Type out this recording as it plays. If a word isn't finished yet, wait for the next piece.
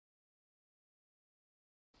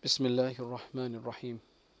Bismillahir Rahmanir Rahim.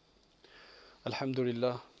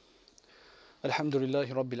 Alhamdulillah.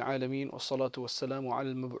 Alhamdulillahi Rabbil Alameen. Wassalatu wassalamu ala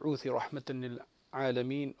al-mab'uthi rahmatan lil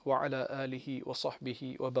alameen wa ala alihi wa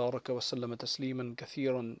sahbihi wa baraka wa sallama tasliman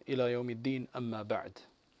kathiran ila yawmiddin amma ba'd.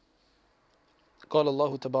 قال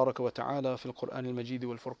الله تبارك وتعالى في القرآن المجيد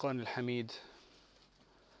والفرقان الحميد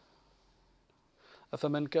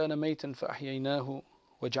أفمن كان ميتا فأحييناه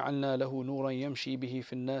وجعلنا له نورا يمشي به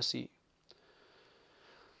في الناس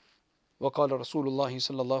وقال رسول الله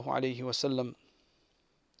صلى الله عليه وسلم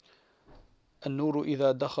النور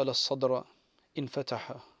إذا دخل الصدر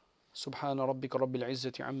انفتح سبحان ربك رب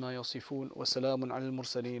العزة عما يصفون وسلام على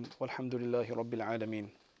المرسلين والحمد لله رب العالمين.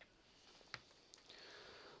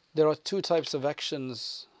 There are two types of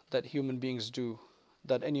actions that human beings do,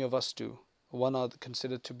 that any of us do. One are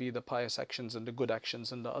considered to be the pious actions and the good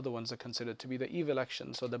actions, and the other ones are considered to be the evil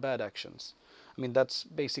actions or the bad actions. I mean, that's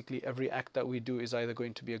basically every act that we do is either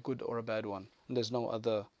going to be a good or a bad one, and there's no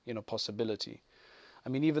other, possibility. I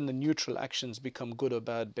mean, even the neutral actions become good or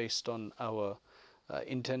bad based on our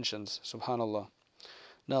intentions, subhanallah.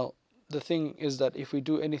 Now, the thing is that if we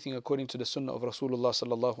do anything according to the sunnah of Rasulullah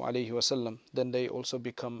sallallahu alayhi wasallam, then they also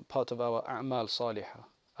become part of our a'mal salihah,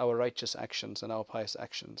 our righteous actions and our pious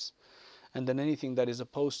actions. And then anything that is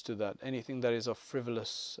opposed to that, anything that is of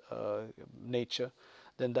frivolous nature,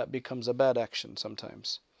 then that becomes a bad action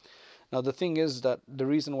sometimes. Now the thing is that the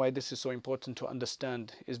reason why this is so important to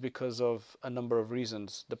understand is because of a number of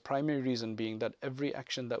reasons. The primary reason being that every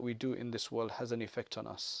action that we do in this world has an effect on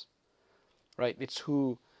us. Right? It's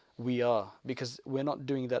who we are, because we're not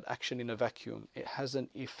doing that action in a vacuum. It has an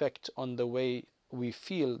effect on the way we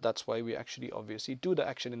feel. That's why we actually obviously do the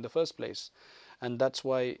action in the first place. And that's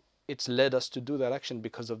why it's led us to do that action,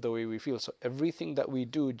 because of the way we feel. So everything that we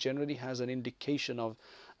do generally has an indication of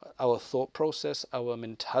our thought process, our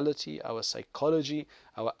mentality, our psychology,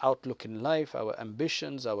 our outlook in life, our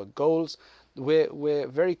ambitions, our goals. We're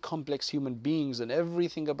very complex human beings, and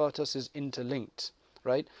everything about us is interlinked,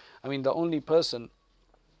 right? I mean,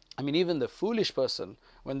 even the foolish person,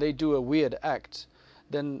 when they do a weird act,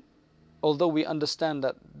 then although we understand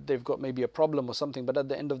that they've got maybe a problem or something, but at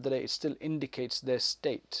the end of the day, it still indicates their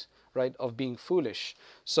state, right, of being foolish.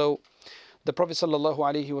 So the Prophet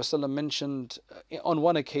ﷺ mentioned on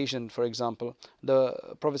one occasion, for example, the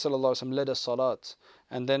Prophet ﷺ led a salat,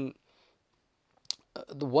 and then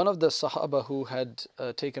one of the Sahaba who had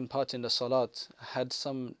taken part in the salat had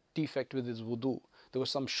some defect with his wudu. There was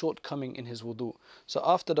some shortcoming in his wudu. So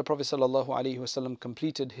after the Prophet ﷺ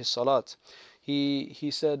completed his salat, he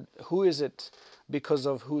said, who is it because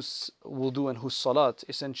of whose wudu and whose salat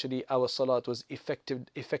essentially our salat was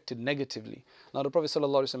affected negatively? Now the Prophet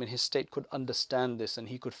ﷺ in his state could understand this, and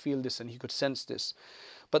he could feel this, and he could sense this.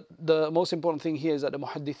 But the most important thing here is that the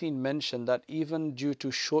muhaddithin mentioned that even due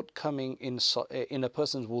to shortcoming in a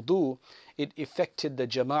person's wudu, it affected the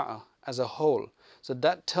jama'ah as a whole. So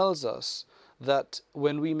that tells us that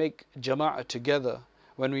when we make jama'ah together,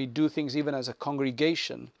 when we do things even as a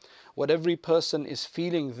congregation, what every person is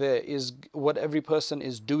feeling there is what every person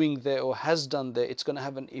is doing there or has done there. It's going to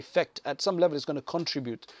have an effect at some level. It's going to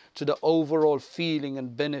contribute to the overall feeling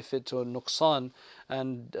and benefit or nuqsan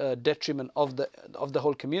and detriment of the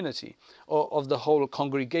whole community or of the whole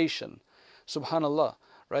congregation. Subhanallah,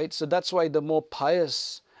 right? So that's why the more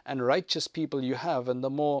pious and righteous people you have, and the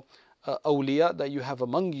more awliya that you have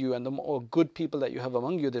among you, and the more good people that you have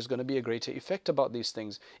among you, there's going to be a greater effect about these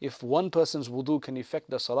things. If one person's wudu can affect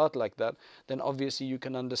the salat like that, then obviously you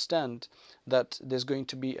can understand that there's going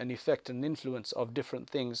to be an effect and influence of different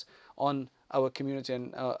things on our community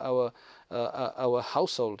and our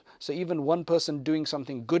household. So even one person doing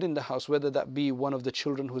something good in the house, whether that be one of the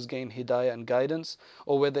children who's gained hidayah and guidance,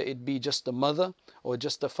 or whether it be just the mother or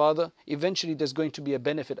just the father, eventually there's going to be a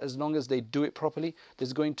benefit. As long as they do it properly,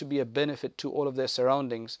 there's going to be a benefit to all of their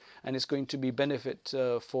surroundings, and it's going to be benefit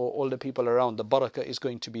for all the people around. The barakah is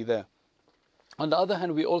going to be there. On the other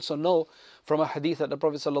hand, we also know from a hadith that the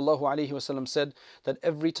Prophet ﷺ said that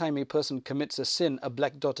every time a person commits a sin, a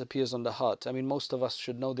black dot appears on the heart. I mean, most of us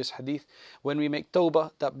should know this hadith. When we make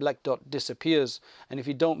tawbah, that black dot disappears. And if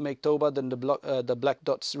you don't make tawbah, then the black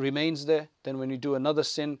dot remains there. Then when you do another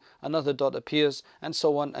sin, another dot appears, and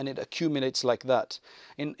so on, and it accumulates like that.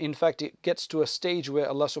 In fact, it gets to a stage where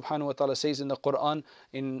Allah subhanahu wa ta'ala says in the Quran,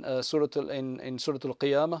 in Surah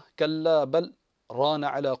Al-Qiyamah, كَلَّا بَلْ رَانَ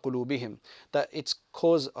عَلَى قُلُوبِهِمْ, that it's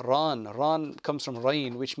caused ran comes from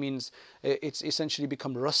rain, which means it's essentially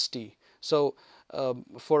become rusty. So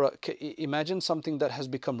imagine something that has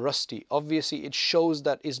become rusty. Obviously it shows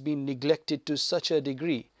that it's been neglected to such a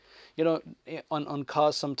degree. you know, on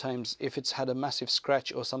cars sometimes, if it's had a massive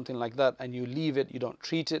scratch or something like that, and you leave it, you don't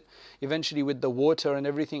treat it, eventually with the water and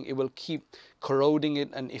everything, it will keep corroding it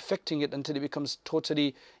and affecting it until it becomes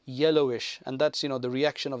totally yellowish, and that's, you know, the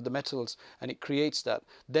reaction of the metals, and it creates that.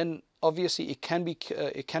 Then obviously it can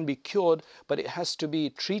be cured, but it has to be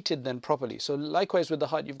treated then properly. So likewise with the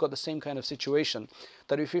heart, you've got the same kind of situation,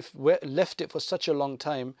 that if you've left it for such a long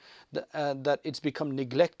time that it's become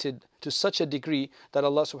neglected to such a degree that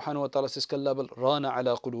Allah subhanahu wa ta'ala says, "Kalla bal rana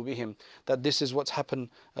ala qulubihim," that this is what's happened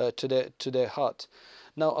to their heart.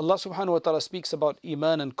 Now Allah subhanahu wa ta'ala speaks about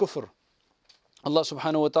iman and kufr. Allah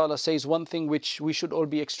subhanahu wa ta'ala says one thing which we should all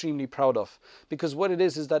be extremely proud of, because what it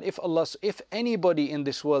is that if anybody in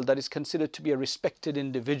this world that is considered to be a respected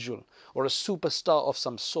individual or a superstar of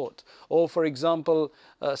some sort, or for example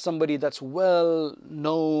somebody that's well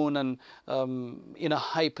known and in a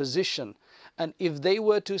high position, and if they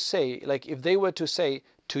were to say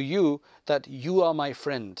to you that you are my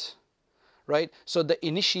friend, right? So the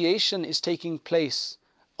initiation is taking place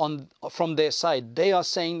from their side. They are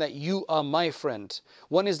saying that you are my friend.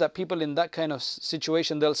 One is that people in that kind of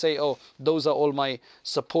situation, they'll say, oh, those are all my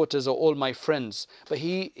supporters or all my friends. But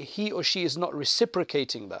he or she is not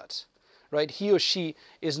reciprocating that, right? He or she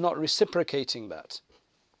is not reciprocating that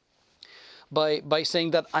by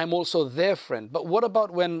saying that I'm also their friend. But what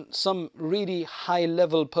about when some really high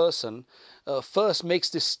level person first makes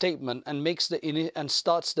this statement and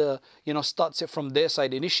starts it from their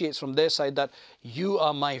side, initiates from their side that you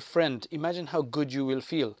are my friend? Imagine how good you will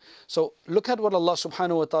feel. So look at what Allah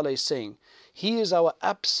subhanahu wa ta'ala is saying. He is our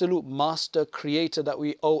absolute master creator that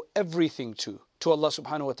we owe everything to Allah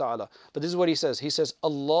subhanahu wa ta'ala. But this is what he says. He says,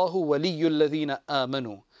 Allahu waliyul ladhina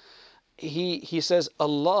amanu. He says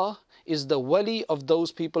Allah is the wali of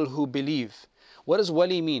those people who believe. What does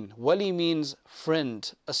wali mean? Wali means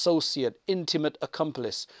friend, associate, intimate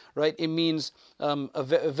accomplice, right? It means a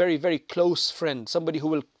very, very close friend, somebody who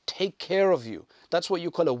will take care of you. That's what you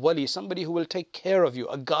call a wali, somebody who will take care of you,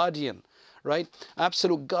 a guardian, right?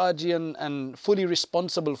 Absolute guardian and fully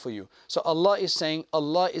responsible for you. So Allah is saying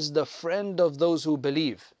Allah is the friend of those who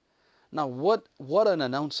believe. Now what an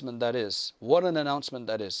announcement that is. What an announcement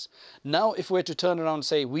that is. Now if we're to turn around and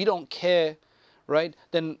say we don't care, right,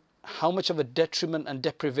 then how much of a detriment and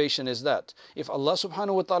deprivation is that? If Allah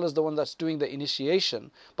subhanahu wa ta'ala is the one that's doing the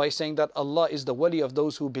initiation by saying that Allah is the wali of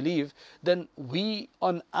those who believe, then we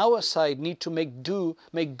on our side need to make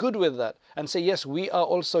good with that and say, yes, we are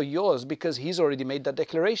also yours, because He's already made that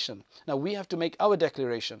declaration. Now we have to make our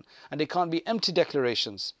declaration, and they can't be empty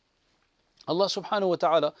declarations. Allah subhanahu wa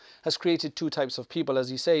ta'ala has created two types of people, as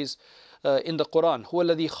He says in the Quran, هُوَ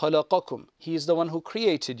الَّذِي خَلَقَكُمْ. He is the one who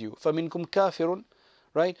created you. فَمِنْكُمْ كَافِرٌ.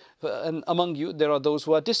 Right? And among you there are those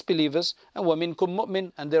who are disbelievers, and وَمِنْكُمْ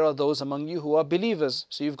مُؤْمِنٌ, and there are those among you who are believers.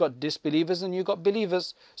 So you've got disbelievers and you've got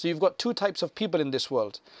believers. So you've got two types of people in this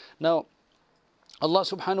world. Now Allah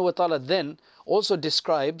subhanahu wa ta'ala then also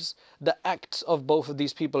describes the acts of both of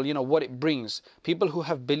these people, you know, what it brings. People who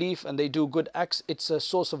have belief and they do good acts, it's a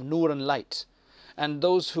source of nur and light. And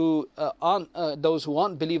those who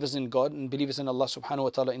aren't believers in God and believers in Allah subhanahu wa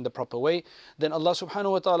ta'ala in the proper way, then Allah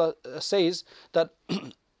subhanahu wa ta'ala says that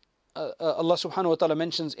Allah subhanahu wa ta'ala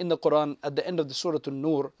mentions in the Quran at the end of the Surah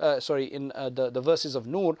An-Nur, in the verses of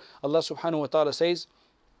Nur, Allah subhanahu wa ta'ala says,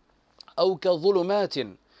 أَوْ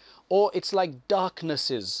كَظُلُمَاتٍ, or it's like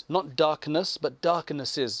darknesses, not darkness, but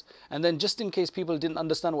darknesses. And then just in case people didn't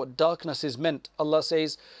understand what darknesses meant, Allah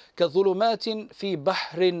says, كَظُلُمَاتٍ فِي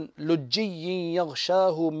بَحْرٍ لُجِّيٍّ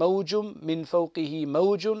يَغْشَاهُ مَوْجٌ مِّن فَوْقِهِ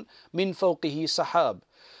مَوْجٌ مِّن فَوْقِهِ سَحَابٌ.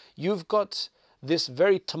 You've got this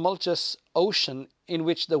very tumultuous ocean in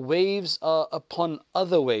which the waves are upon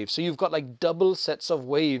other waves. So you've got like double sets of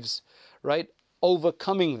waves, right,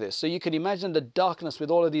 overcoming this. So you can imagine the darkness with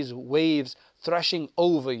all of these waves thrashing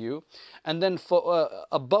over you, and then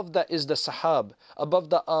above that is the sahab. Above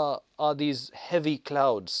that are these heavy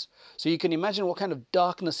clouds. So you can imagine what kind of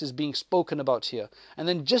darkness is being spoken about here. And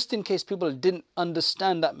then just in case people didn't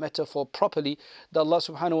understand that metaphor properly, that Allah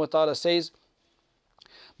subhanahu wa ta'ala says,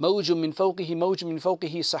 موج من فوقه موج من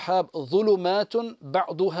فوقه سحاب ظلمات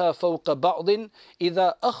بعضها فوق بعض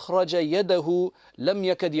إذا أخرج يده لم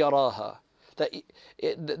يكد يراها. That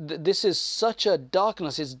this is such a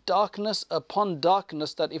darkness, it's darkness upon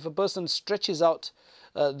darkness, that if a person stretches out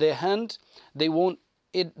their hand, they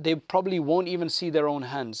probably won't even see their own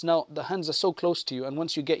hands. Now the hands are so close to you, and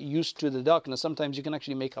once you get used to the darkness, sometimes you can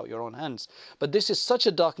actually make out your own hands. But this is such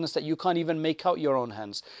a darkness that you can't even make out your own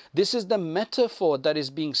hands. This is the metaphor that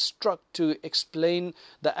is being struck to explain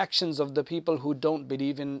the actions of the people who don't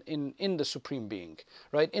believe in the Supreme Being,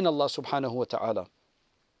 right? In Allah subhanahu wa ta'ala.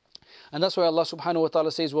 And that's why Allah subhanahu wa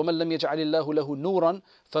ta'ala says, وَمَنْ لَمْ يَجْعَلِ اللَّهُ لَهُ نُورًا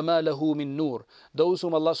فَمَا لَهُ مِن نُور. Those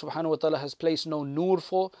whom Allah subhanahu wa ta'ala has placed no nur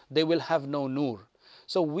for, they will have no nur.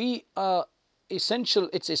 So we are essential,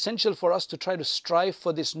 it's essential for us to try to strive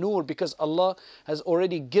for this nur, because Allah has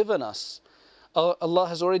already given us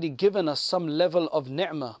some level of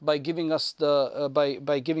ni'mah by giving us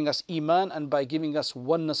by giving us iman and by giving us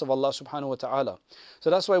oneness of Allah subhanahu wa ta'ala. So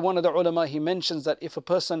that's why one of the ulama, he mentions that if a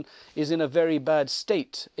person is in a very bad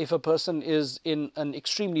state, if a person is in an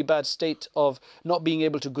extremely bad state of not being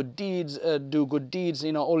able to do good deeds,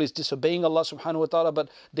 always disobeying Allah subhanahu wa ta'ala, but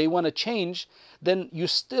they want to change, then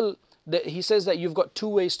he says that you've got two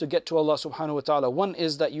ways to get to Allah subhanahu wa ta'ala. One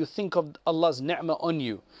is that you think of Allah's ni'mah on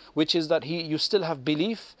you, which is that you still have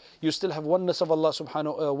belief, you still have oneness of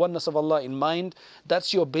Allah in mind.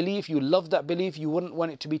 That's your belief, you love that belief, you wouldn't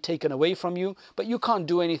want it to be taken away from you, but you can't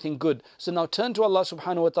do anything good. So now turn to Allah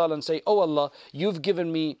subhanahu wa ta'ala and say, oh Allah, you've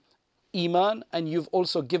given me iman, and you've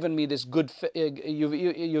also given me this good,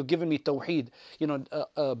 you've given me tawheed,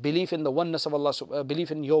 belief in the oneness of Allah, belief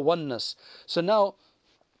in your oneness. So now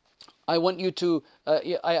I want you to,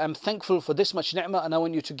 I am thankful for this much ni'mah, and I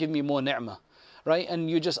want you to give me more ni'mah. Right? And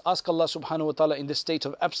you just ask Allah subhanahu wa ta'ala in this state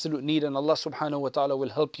of absolute need, and Allah subhanahu wa ta'ala will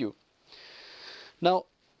help you. Now,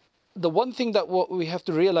 the one thing that what we have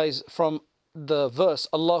to realize from the verse,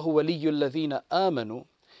 Allahu waliyyul ladhina amanu,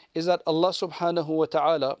 is that Allah subhanahu wa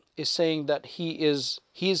ta'ala is saying that He is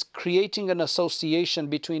creating an association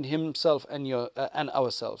between Himself and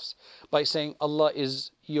ourselves by saying Allah is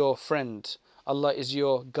your friend, Allah is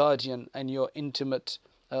your guardian and your intimate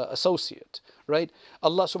associate, right?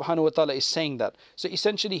 Allah subhanahu wa ta'ala is saying that. So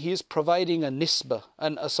essentially He is providing a nisbah,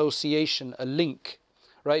 an association, a link,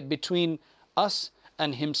 right, between us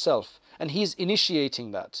and Himself. And He's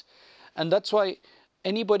initiating that. And that's why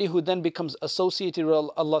anybody who then becomes associated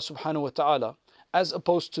with Allah subhanahu wa ta'ala, as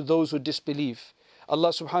opposed to those who disbelieve, Allah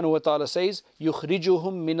subhanahu wa ta'ala says,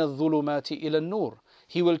 يُخْرِجُهُم مِّنَ الظُّلُمَاتِ إِلَى النُّورِ.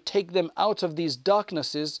 He will take them out of these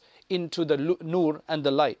darknesses into the nur and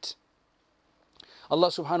the light. Allah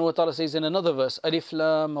subhanahu wa ta'ala says in another verse, Alif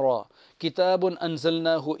Lam Ra, Kitabun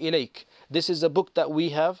anzalnahu ilayk. This is a book that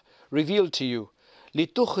we have revealed to you.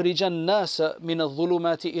 لِتُخْرِجَ النَّاسَ مِنَ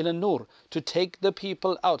الظُّلُمَاتِ إِلَى النُّورِ. To take the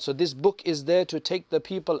people out. So this book is there to take the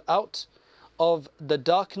people out of the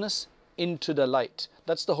darkness into the light.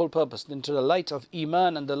 That's the whole purpose, into the light of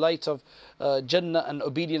Iman and the light of Jannah and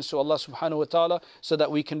obedience to Allah subhanahu wa ta'ala, so that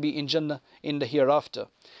we can be in Jannah in the hereafter.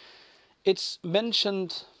 It's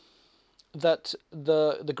mentioned that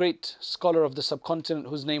the great scholar of the subcontinent,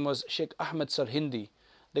 whose name was Sheikh Ahmad Sarhindi,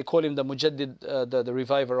 they call him the Mujaddid, the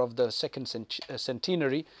reviver of the second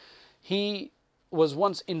centenary. He was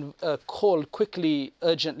once called quickly,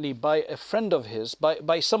 urgently by a friend of his,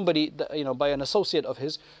 by somebody, by an associate of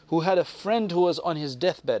his, who had a friend who was on his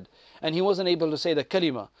deathbed, and he wasn't able to say the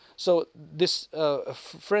kalima. So this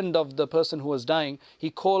friend of the person who was dying, he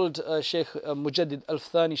called Sheikh Mujaddid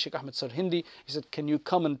Al-Thani, Sheikh Ahmad Sarhindi. He said, can you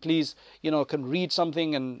come and please, can read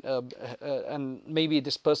something, and maybe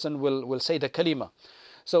this person will say the kalima.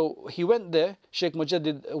 So he went there, Sheikh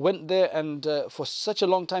Mujaddid went there, and for such a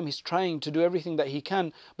long time he's trying to do everything that he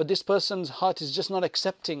can, but this person's heart is just not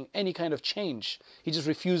accepting any kind of change. He just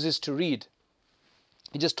refuses to read.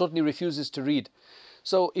 He just totally refuses to read.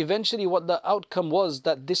 So eventually what the outcome was,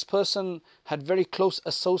 that this person had very close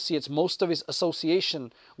associates. Most of his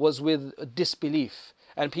association was with disbelief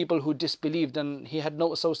and people who disbelieved, and he had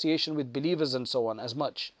no association with believers and so on as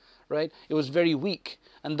much. Right? It was very weak,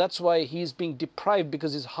 and that's why he's being deprived,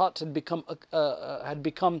 because his heart had become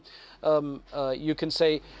you can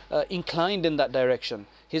say inclined in that direction.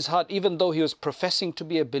 His heart, even though he was professing to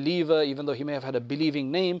be a believer, even though he may have had a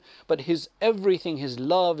believing name, but his everything, his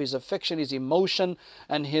love, his affection, his emotion,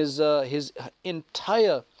 and his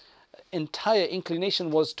entire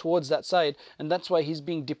inclination was towards that side, and that's why he's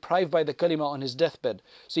being deprived by the kalima on his deathbed.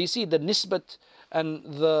 So you see the nisbat and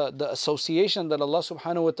the association that Allah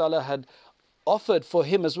subhanahu wa ta'ala had offered for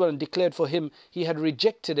him as well and declared for him, he had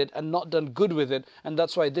rejected it and not done good with it, and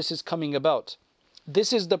that's why this is coming about.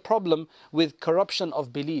 This is the problem with corruption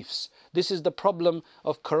of beliefs. This is the problem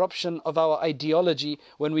of corruption of our ideology,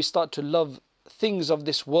 when we start to love things of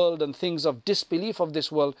this world and things of disbelief of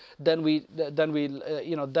this world than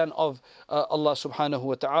of Allah subhanahu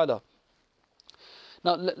wa ta'ala.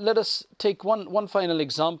 Now let us take one final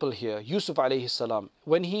example here. Yusuf alayhi salam.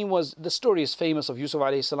 When the story is famous of Yusuf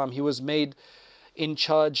alayhi salam, he was made in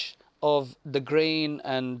charge of the grain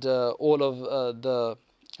and all of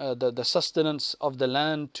the sustenance of the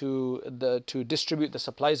land, to distribute the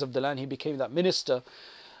supplies of the land. He became that minister.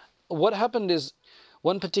 What happened is,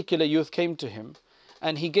 one particular youth came to him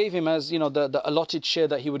and he gave him, as you know, the allotted share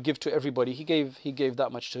that he would give to everybody. He gave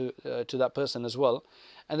that much to that person as well.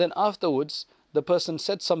 And then afterwards, the person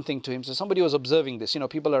said something to him. So somebody was observing this. You know,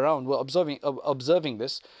 people around were observing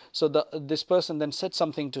this. So this person then said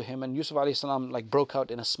something to him, and Yusuf alayhi salam like broke out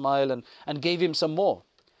in a smile and gave him some more.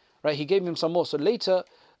 Right? He gave him some more. So later,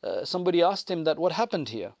 somebody asked him that, what happened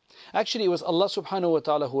here? Actually, it was Allah subhanahu wa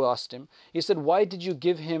ta'ala who asked him. He said, why did you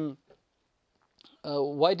give him?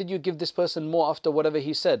 Why did you give this person more after whatever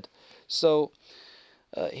he said? So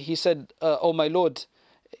he said, oh my Lord,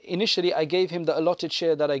 initially I gave him the allotted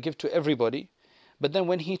share that I give to everybody. But then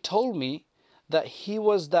when he told me that he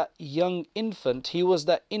was that young infant, he was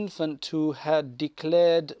that infant who had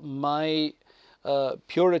declared my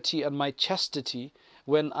purity and my chastity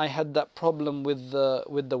when I had that problem with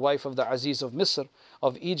the wife of the Aziz of Misr,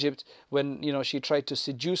 of Egypt, when she tried to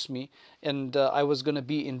seduce me, and I was going to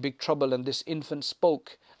be in big trouble, and this infant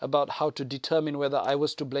spoke about how to determine whether I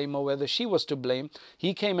was to blame or whether she was to blame.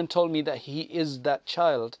 He came and told me that he is that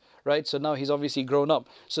child, right? So now he's obviously grown up.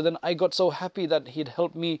 So then I got so happy that he'd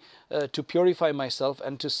helped me to purify myself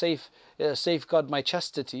and to safeguard my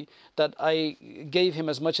chastity, that I gave him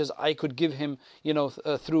as much as I could give him,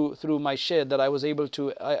 through my share that I was able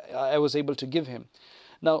to give him.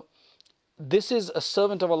 Now, this is a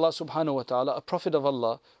servant of Allah subhanahu wa ta'ala, a prophet of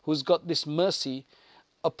Allah, who's got this mercy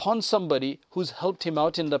upon somebody who's helped him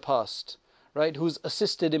out in the past, right? Who's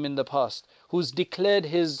assisted him in the past, who's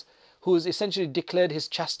essentially declared his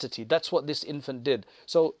chastity. That's what this infant did.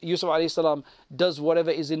 So Yusuf alayhi salam does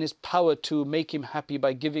whatever is in his power to make him happy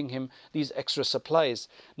by giving him these extra supplies.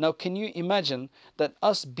 Now, can you imagine that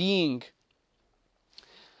us being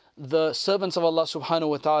the servants of Allah subhanahu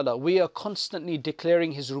wa ta'ala, we are constantly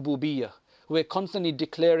declaring his rububiyyah. We're constantly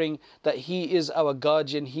declaring that he is our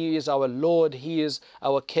guardian, he is our Lord, he is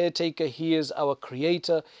our caretaker, he is our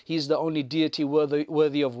creator, he is the only deity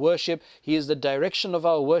worthy of worship, he is the direction of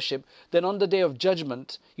our worship. Then on the day of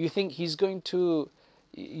judgment, you think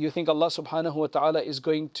Allah subhanahu wa ta'ala is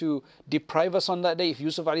going to deprive us on that day? If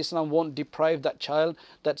Yusuf alayhi salam won't deprive that child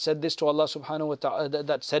that said this to Allah subhanahu wa ta'ala,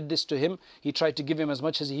 that said this to him, he tried to give him as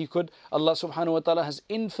much as he could. Allah subhanahu wa ta'ala has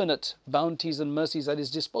infinite bounties and mercies at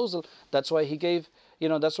his disposal. That's why he gave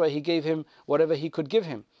him whatever he could give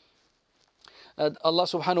him. Allah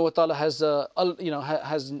subhanahu wa ta'ala has the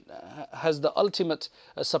ultimate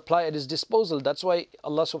supply at his disposal. That's why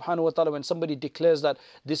Allah subhanahu wa ta'ala, when somebody declares that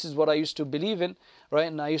this is what I used to believe in, right,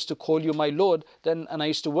 and I used to call you my Lord, and I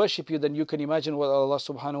used to worship you, then you can imagine what Allah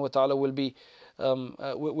subhanahu wa ta'ala will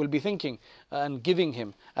be thinking and giving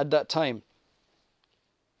him at that time.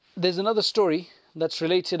 There's another story that's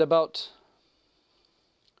related about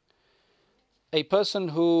a person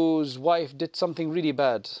whose wife did something really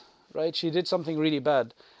bad. Right? She did something really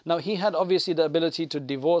bad. Now, he had obviously the ability to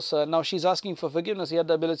divorce her. Now she's asking for forgiveness. He had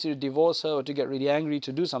the ability to divorce her or to get really angry,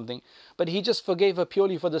 to do something. But he just forgave her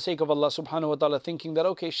purely for the sake of Allah subhanahu wa ta'ala, thinking that,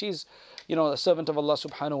 okay, she's, a servant of Allah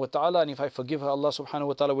subhanahu wa ta'ala, and if I forgive her, Allah subhanahu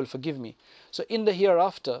wa ta'ala will forgive me. So in the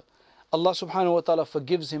hereafter, Allah subhanahu wa ta'ala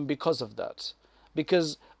forgives him because of that.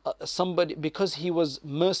 Because he was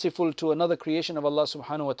merciful to another creation of Allah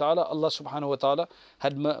subhanahu wa ta'ala, Allah subhanahu wa ta'ala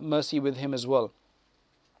had mercy with him as well.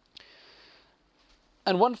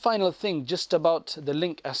 And one final thing just about the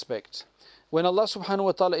link aspect. When Allah subhanahu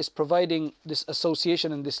wa ta'ala is providing this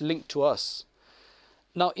association and this link to us.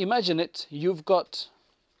 Now imagine it, you've got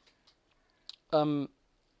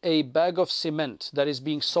a bag of cement that is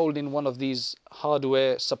being sold in one of these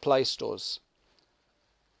hardware supply stores.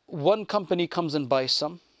 One company comes and buys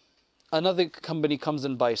some. Another company comes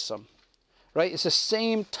and buys some. Right? It's the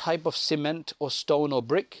same type of cement or stone or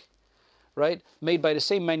brick. Right, made by the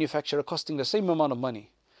same manufacturer, costing the same amount of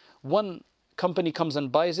money. One company comes and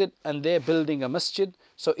buys it, and they're building a masjid,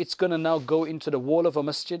 so it's going to now go into the wall of a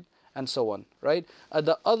masjid, and so on. Right,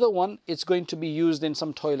 the other one, it's going to be used in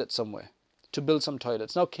some toilet somewhere to build some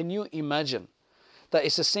toilets. Now, can you imagine that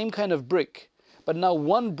it's the same kind of brick, but now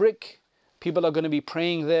one brick, people are going to be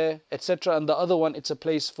praying there, etc., and the other one, it's a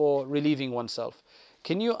place for relieving oneself.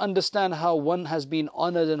 Can you understand how one has been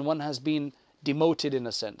honored and one has been demoted in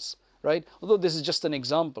a sense? Right? Although this is just an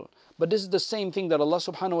example. But this is the same thing that Allah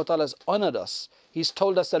subhanahu wa ta'ala has honored us. He's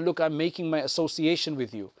told us that, look, I'm making my association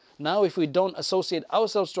with you. Now if we don't associate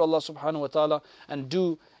ourselves to Allah subhanahu wa ta'ala and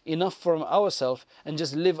do enough from ourselves and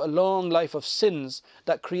just live a long life of sins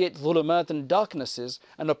that create dhulumat and darknesses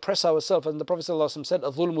and oppress ourselves. And the Prophet ﷺ said,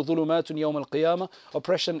 "Adh-dhulmu dhulumatun yawm al-qiyamah."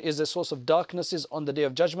 Oppression is a source of darknesses on the day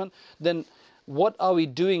of judgment. Then what are we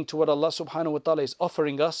doing to what Allah subhanahu wa ta'ala is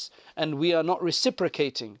offering us, and we are not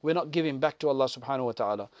reciprocating, we're not giving back to Allah subhanahu wa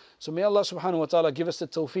ta'ala. So may Allah subhanahu wa ta'ala give us the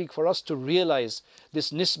tawfiq for us to realize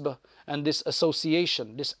this nisbah and this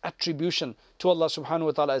association, this attribution to Allah subhanahu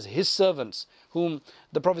wa ta'ala as His servants, whom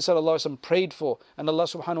the Prophet sallallahu alaihi wasallam prayed for, and Allah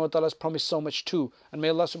subhanahu wa ta'ala has promised so much too. And may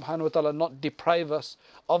Allah subhanahu wa ta'ala not deprive us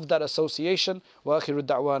of that association. Wa akhiru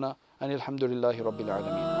da'wana and alhamdulillahi rabbil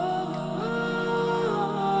alameen.